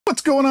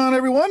What's going on,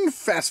 everyone?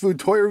 Fast Food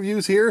Toy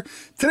Reviews here.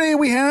 Today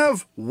we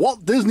have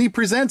Walt Disney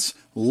presents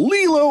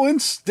Lilo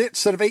and Stitch,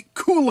 set of 8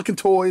 cool-looking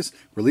toys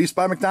released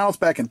by McDonald's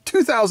back in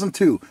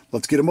 2002.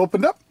 Let's get them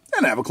opened up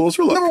and have a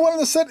closer look. Number one in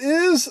the set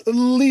is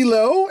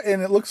Lilo,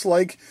 and it looks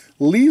like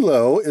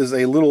Lilo is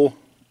a little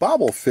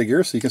bobble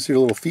figure, so you can see her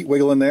little feet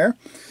wiggle in there.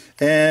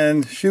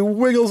 And she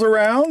wiggles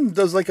around,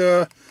 does like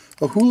a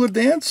hula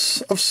dance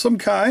of some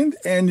kind,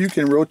 and you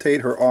can rotate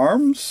her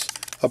arms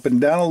up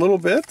and down a little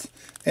bit.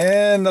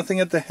 And nothing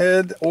at the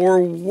head or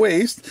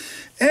waist,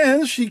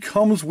 and she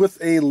comes with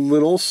a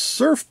little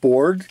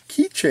surfboard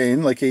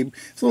keychain, like a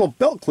little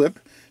belt clip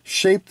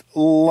shaped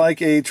like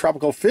a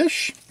tropical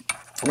fish.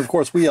 And of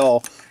course, we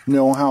all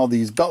know how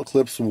these belt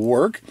clips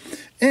work.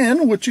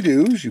 And what you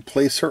do is you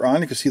place her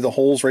on. You can see the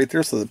holes right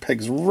there, so the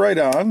peg's right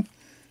on,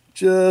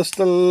 just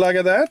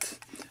like that.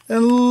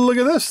 And look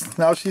at this.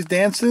 Now she's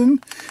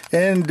dancing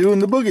and doing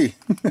the boogie.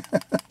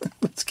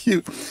 That's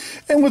cute.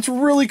 And what's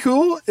really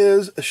cool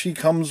is she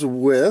comes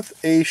with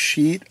a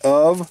sheet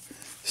of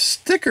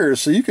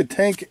stickers. So you could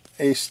take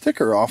a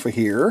sticker off of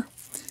here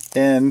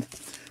and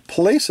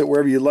place it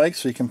wherever you like.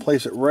 So you can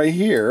place it right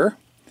here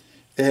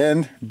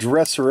and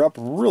dress her up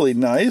really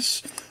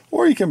nice.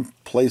 Or you can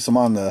place them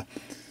on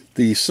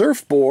the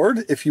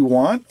surfboard if you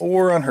want,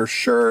 or on her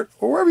shirt,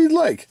 or wherever you'd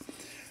like.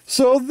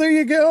 So there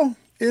you go.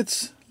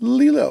 It's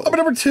Lilo.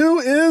 Number 2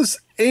 is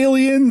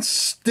Alien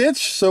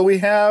Stitch. So we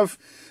have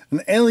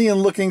an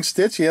alien-looking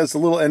Stitch. He has the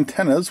little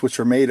antennas, which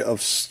are made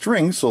of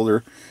string, so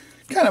they're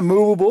kind of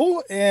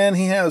movable. And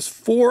he has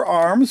 4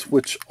 arms,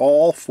 which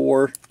all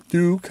 4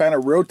 do kind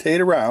of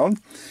rotate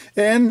around.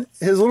 And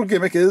his little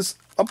gimmick is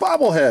a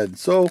bobblehead.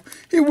 So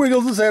he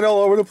wiggles his head all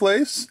over the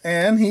place.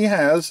 And he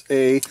has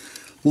a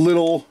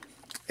little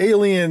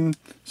alien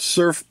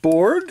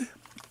surfboard.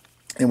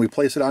 And we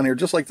place it on here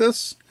just like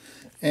this.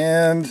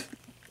 And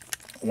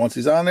once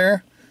he's on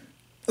there,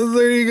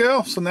 there you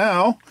go. So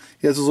now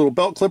he has his little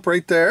belt clip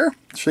right there,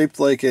 shaped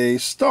like a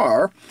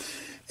star.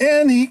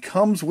 And he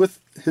comes with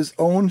his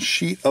own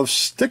sheet of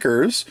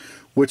stickers,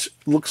 which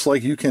looks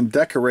like you can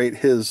decorate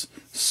his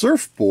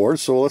surfboard.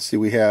 So let's see,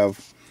 we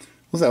have,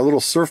 what's that, a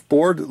little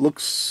surfboard that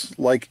looks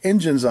like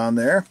engines on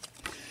there.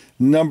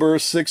 Number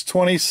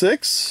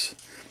 626.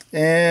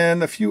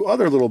 And a few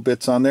other little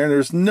bits on there.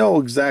 There's no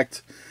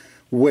exact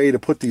way to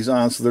put these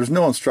on, so there's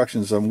no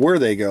instructions on where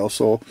they go,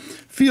 so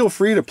feel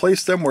free to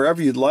place them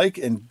wherever you'd like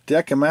and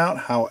deck them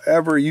out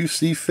however you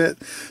see fit.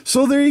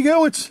 So there you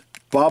go, it's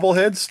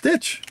Bobblehead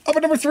Stitch. Up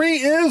at number 3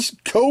 is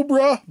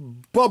Cobra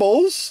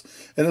Bubbles,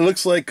 and it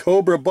looks like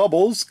Cobra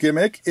Bubbles'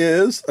 gimmick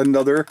is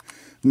another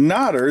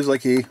nodder. It's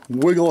like a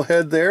wiggle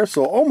head there,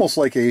 so almost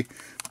like a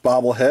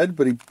bobblehead,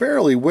 but he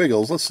barely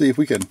wiggles. Let's see if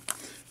we can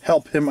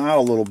help him out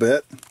a little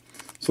bit.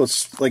 So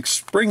it's like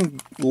spring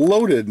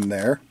loaded in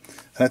there.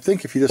 And I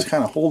think if you just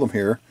kind of hold him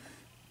here,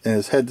 and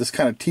his head just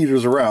kind of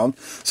teeters around.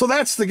 So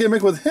that's the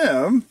gimmick with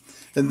him.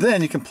 And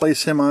then you can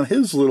place him on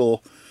his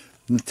little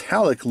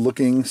metallic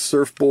looking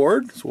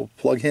surfboard. So we'll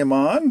plug him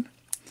on.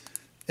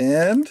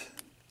 And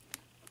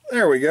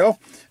there we go.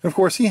 And of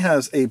course he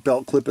has a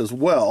belt clip as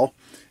well.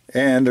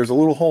 And there's a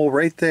little hole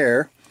right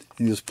there.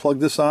 And you just plug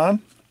this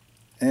on.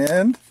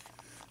 And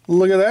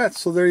look at that.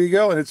 So there you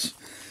go. And it's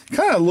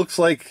kind of looks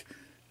like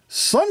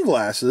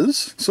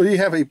sunglasses. So you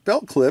have a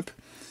belt clip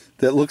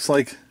that looks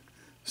like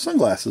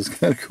sunglasses.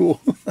 Kind of cool.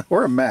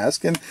 Or a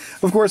mask. And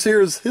of course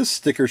here's his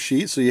sticker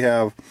sheet. So you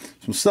have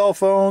some cell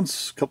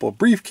phones, a couple of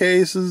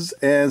briefcases,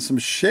 and some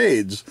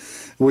shades,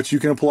 which you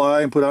can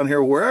apply and put on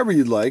here wherever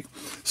you'd like.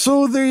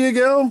 So there you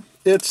go.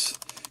 It's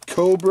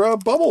Cobra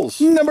Bubbles.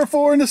 Number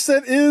 4 in the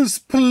set is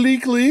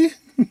Pleakley.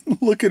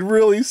 Looking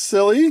really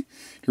silly. You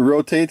can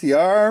rotate the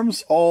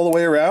arms all the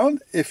way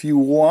around if you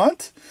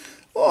want.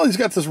 Oh, he's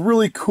got this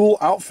really cool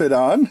outfit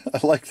on.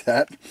 I like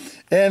that.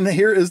 And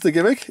here is the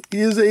gimmick. He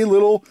is a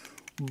little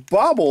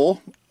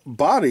bobble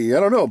body.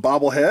 I don't know,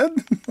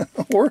 bobblehead.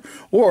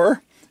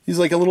 or he's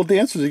like a little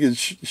dancer. So he can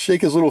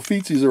shake his little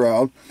feetsies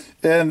around.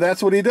 And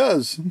that's what he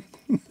does.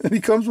 And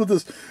he comes with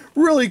this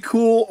really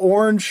cool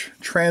orange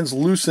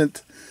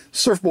translucent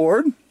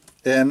surfboard.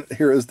 And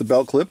here is the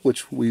belt clip,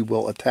 which we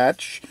will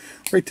attach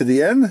right to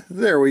the end.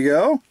 There we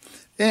go.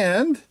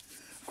 And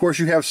of course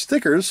you have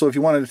stickers, so if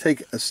you wanted to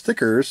take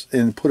stickers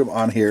and put them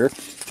on here,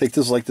 take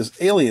this like this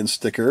alien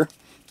sticker,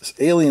 this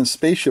alien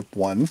spaceship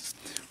one.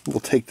 We'll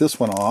take this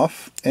one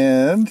off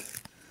and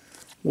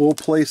we'll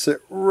place it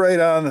right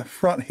on the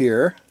front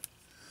here.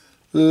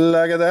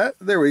 Look at that.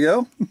 There we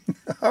go.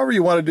 However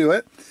you want to do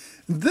it.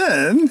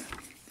 Then,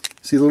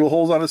 see the little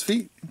holes on his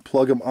feet?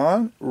 Plug them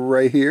on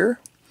right here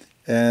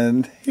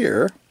and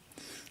here.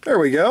 There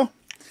we go.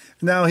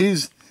 Now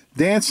he's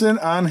dancing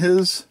on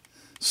his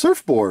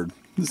surfboard.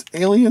 This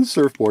alien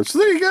surfboard. So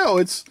there you go.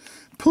 It's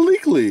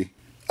Pleakley.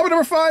 Up at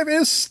number 5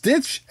 is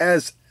Stitch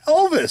as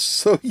Elvis.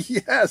 So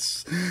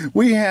yes,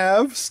 we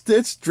have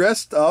Stitch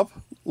dressed up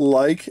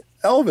like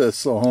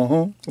Elvis.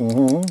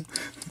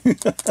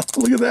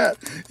 Look at that.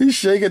 He's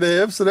shaking the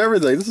hips and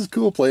everything. This is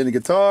cool, playing the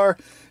guitar.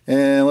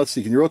 And let's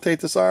see, can you rotate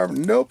this arm?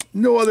 Nope,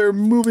 no other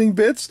moving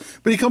bits.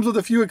 But he comes with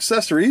a few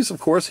accessories. Of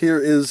course, here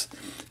is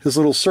his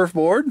little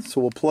surfboard.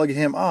 So we'll plug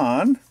him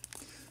on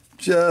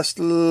just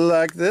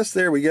like this.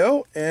 There we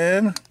go.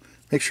 And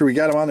make sure we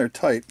got him on there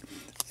tight.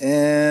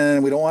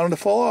 And we don't want him to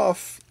fall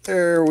off.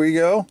 There we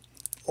go.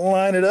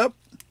 Line it up.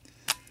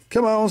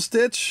 Come on,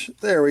 Stitch.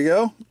 There we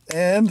go.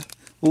 And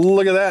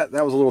look at that.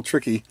 That was a little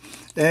tricky.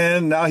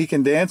 And now he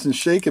can dance and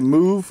shake and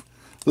move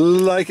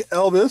like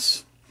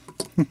Elvis.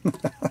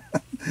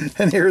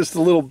 And here's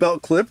the little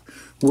belt clip,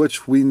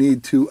 which we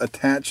need to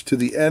attach to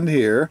the end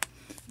here.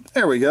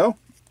 There we go.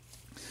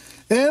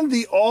 And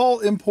the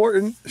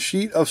all-important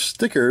sheet of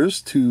stickers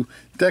to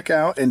deck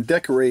out and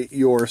decorate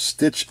your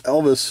Stitch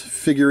Elvis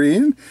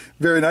figurine.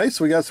 Very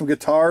nice. We got some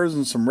guitars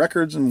and some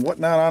records and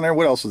whatnot on there.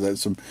 What else is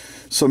that?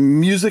 Some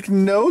music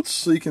notes,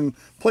 so you can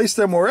place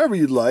them wherever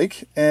you'd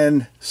like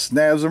and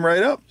snabs them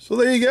right up. So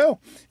there you go.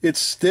 It's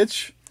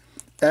Stitch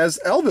as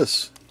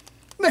Elvis.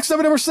 Next up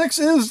at number 6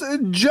 is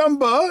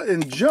Jumba.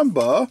 And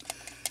Jumba,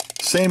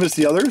 same as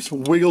the others,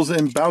 wiggles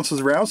and bounces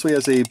around, so he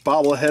has a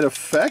bobblehead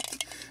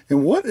effect.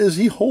 And what is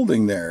he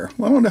holding there?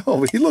 I don't know,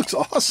 but he looks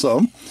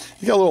awesome.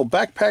 He got a little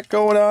backpack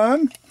going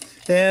on.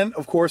 And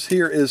of course,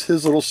 here is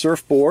his little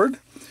surfboard.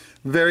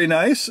 Very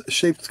nice,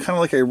 shaped kind of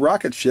like a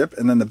rocket ship.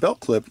 And then the belt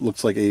clip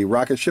looks like a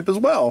rocket ship as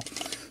well.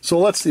 So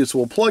let's see, so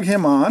we'll plug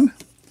him on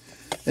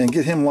and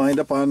get him lined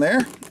up on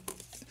there.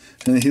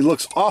 And he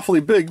looks awfully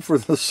big for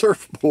the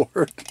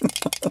surfboard.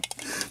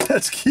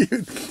 That's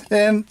cute.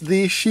 And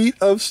the sheet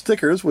of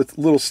stickers with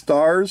little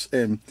stars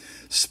and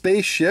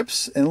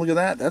spaceships. And look at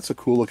that. That's a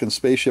cool looking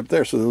spaceship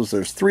there. So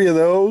there's 3 of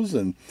those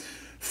and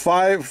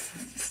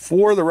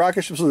 4 of the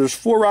rocket ships. So there's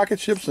 4 rocket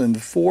ships and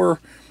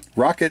 4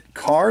 rocket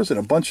cars and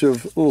a bunch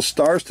of little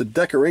stars to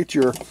decorate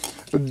your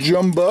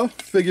Jumba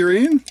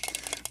figurine.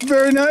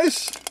 Very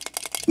nice.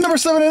 Number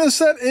 7 in the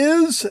set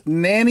is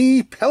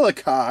Nanny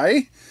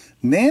Pelikai.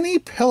 Nanny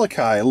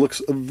Pelikai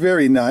looks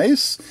very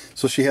nice.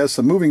 So she has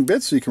some moving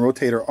bits, so you can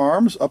rotate her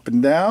arms up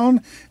and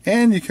down,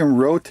 and you can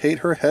rotate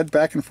her head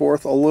back and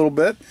forth a little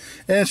bit.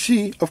 And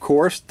she, of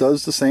course,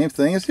 does the same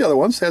thing as the other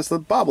ones. Has the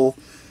bobble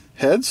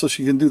head, so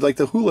she can do like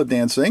the hula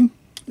dancing.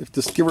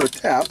 Just give her a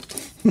tap.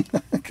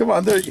 Come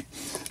on, there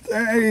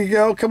you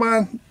go. Come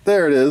on.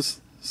 There it is.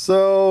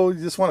 So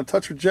you just want to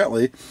touch her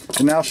gently,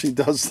 and now she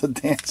does the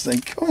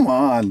dancing. Come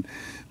on.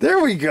 There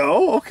we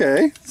go.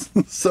 Okay.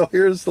 So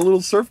here's the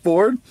little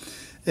surfboard,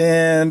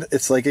 and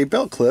it's like a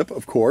belt clip,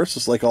 of course,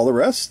 just like all the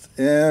rest.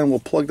 And we'll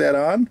plug that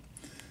on,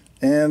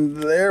 and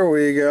there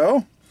we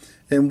go.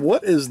 And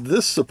what is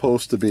this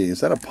supposed to be? Is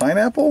that a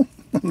pineapple?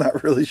 I'm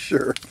not really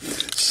sure.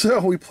 So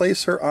we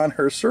place her on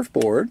her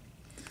surfboard,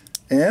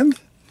 and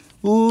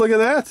look at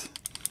that.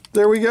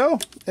 There we go.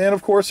 And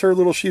of course, her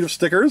little sheet of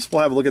stickers.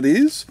 We'll have a look at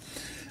these.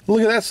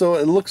 Look at that. So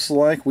it looks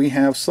like we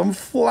have some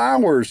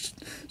flowers.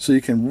 So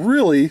you can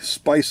really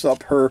spice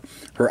up her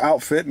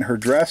outfit and her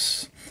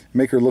dress.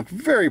 Make her look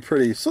very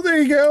pretty. So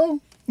there you go.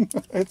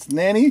 It's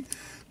Nanny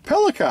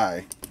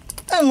Pelikai.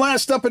 And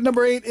last up at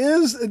number 8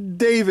 is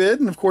David.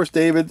 And of course,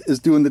 David is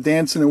doing the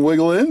dancing and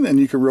wiggling, and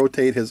you can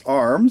rotate his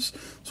arms.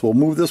 So we'll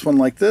move this one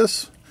like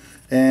this,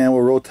 and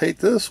we'll rotate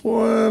this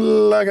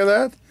one like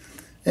that.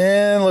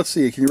 And let's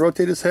see, can you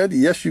rotate his head?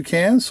 Yes, you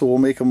can. So we'll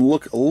make him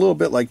look a little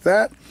bit like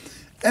that.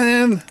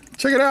 And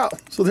check it out.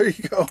 So there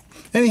you go.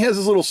 And he has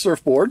his little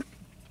surfboard.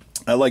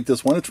 I like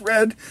this one. It's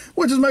red,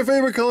 which is my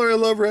favorite color. I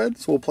love red.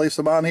 So we'll place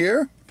him on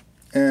here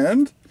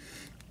and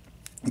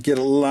get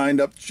it lined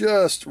up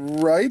just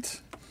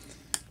right.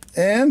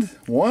 And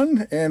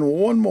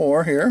one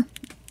more here.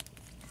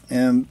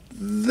 And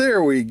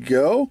there we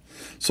go.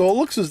 So it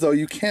looks as though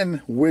you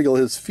can wiggle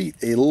his feet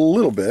a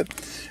little bit.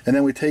 And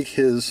then we take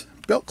his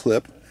belt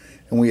clip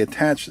and we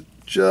attach it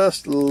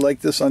just like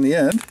this on the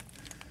end.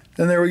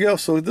 And there we go.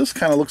 So this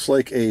kind of looks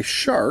like a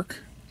shark.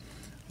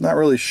 Not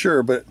really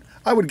sure, but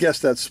I would guess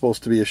that's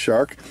supposed to be a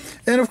shark.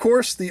 And of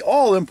course, the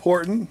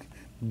all-important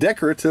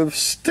decorative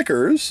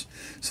stickers.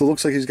 So it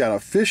looks like he's got a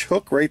fish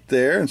hook right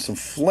there and some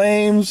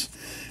flames.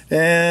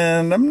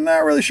 And I'm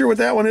not really sure what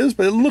that one is,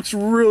 but it looks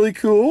really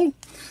cool.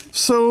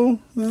 So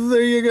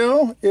there you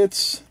go.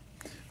 It's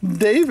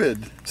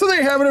David. So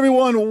there you have it,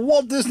 everyone.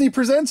 Walt Disney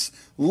presents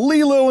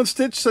Lilo and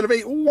Stitch, set of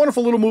 8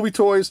 wonderful little movie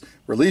toys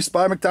released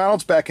by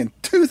McDonald's back in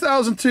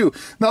 2002.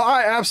 Now,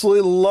 I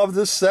absolutely love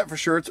this set for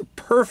sure. It's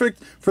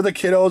perfect for the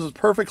kiddos. It's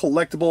perfect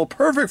collectible,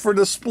 perfect for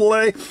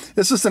display.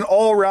 It's just an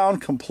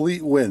all-around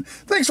complete win.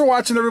 Thanks for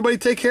watching, everybody.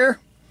 Take care.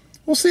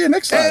 We'll see you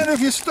next time. And if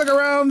you stuck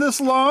around this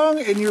long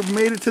and you've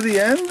made it to the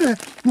end,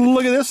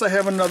 look at this. I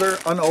have another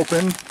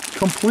unopened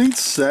complete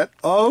set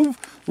of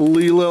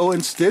Lilo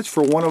and Stitch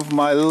for one of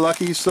my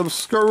lucky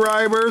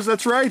subscribers.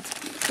 That's right.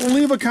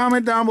 Leave a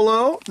comment down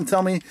below and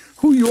tell me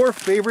who your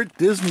favorite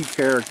Disney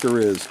character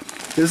is.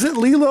 Is it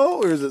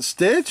Lilo, or is it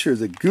Stitch, or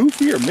is it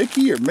Goofy, or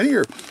Mickey, or Minnie,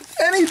 or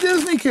any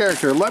Disney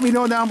character? Let me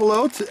know down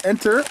below to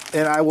enter,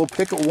 and I will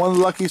pick one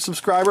lucky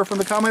subscriber from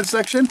the comment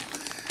section,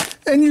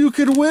 and you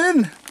could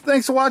win.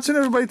 Thanks for watching,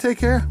 everybody. Take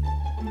care.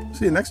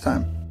 See you next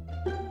time.